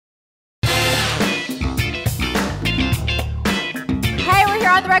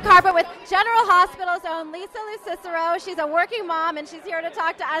on the red carpet with General Hospital's own Lisa LoCicero. She's a working mom, and she's here to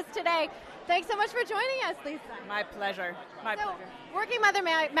talk to us today. Thanks so much for joining us, Lisa. My pleasure. My pleasure. Working Mother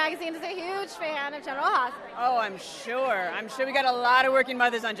Magazine is a huge fan of General Hospital. Oh, I'm sure. We got a lot of working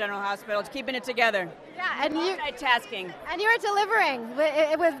mothers on General Hospital. It's keeping it together. Yeah, and multitasking. And you're delivering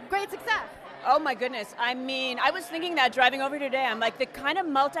with great success. Oh my goodness. I mean, I was thinking that driving over today. I'm like, the kind of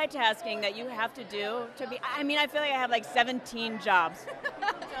multitasking that you have to do to be, I feel like I have like 17 jobs.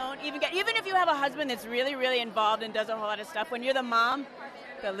 Even if you have a husband that's really, really involved and does a whole lot of stuff, when you're the mom,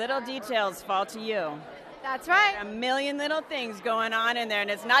 the little details fall to you. That's right. A million little things going on in there,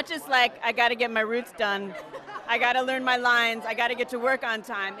 and it's not just like, I got to get my roots done. I got to learn my lines. I got to get to work on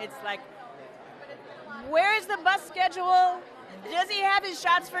time. It's like, where is the bus schedule? Does he have his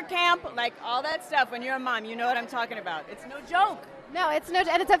shots for camp? Like all that stuff. When you're a mom, you know what I'm talking about. It's no joke. No, it's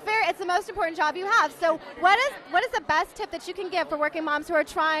it's the most important job you have. So what is the best tip that you can give for working moms who are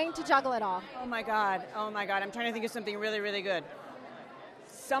trying to juggle it all? Oh my God. I'm trying to think of something really, really good.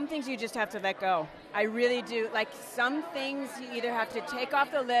 Some things you just have to let go. I really do. Like some things you either have to take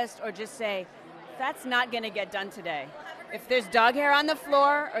off the list or just say, that's not going to get done today. If there's dog hair on the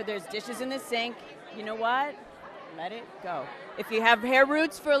floor or there's dishes in the sink, you know what? Let it go. If you have hair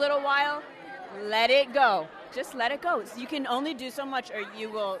roots for a little while, let it go. Just let it go. You can only do so much or you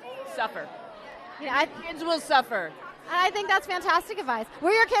will suffer. Kids will suffer. And I think that's fantastic advice.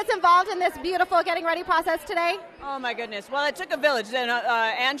 Were your kids involved in this beautiful getting ready process today? Oh my goodness. Well, it took a village.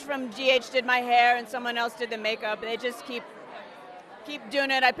 Ange from GH did my hair and someone else did the makeup. They just keep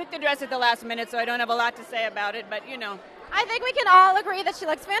doing it. I picked the dress at the last minute, so I don't have a lot to say about it, but you know. I think we can all agree that she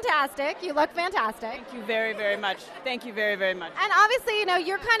looks fantastic. You look fantastic. Thank you very, very much. Thank you very, very much. And obviously,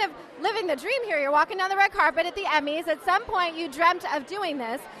 you're kind of living the dream here. You're walking down the red carpet at the Emmys. At some point, you dreamt of doing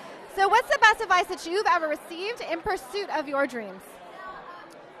this. So what's the best advice that you've ever received in pursuit of your dreams?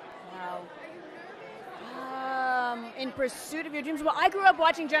 Wow. In pursuit of your dreams? Well, I grew up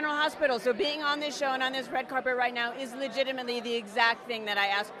watching General Hospital, so being on this show and on this red carpet right now is legitimately the exact thing that I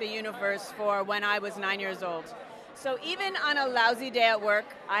asked the universe for when I was 9 years old. So even on a lousy day at work,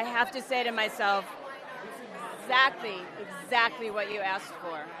 I have to say to myself, exactly what you asked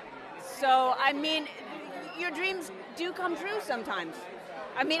for. So, your dreams do come true sometimes.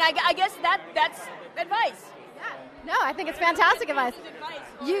 I guess that's advice. Yeah. No, I think it's fantastic advice.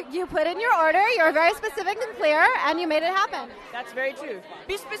 You put in your order, you were very specific and clear, and you made it happen. That's very true.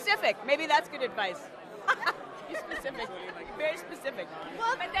 Be specific. Maybe that's good advice. Be specific. Very specific.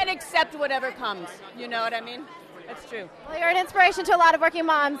 Well, but then accept whatever comes. You know what I mean? That's true. Well, you're an inspiration to a lot of working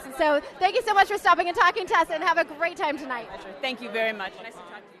moms. So thank you so much for stopping and talking to us, and have a great time tonight. Pleasure. Thank you very much. Nice to talk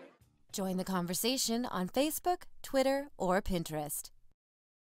to you. Join the conversation on Facebook, Twitter, or Pinterest.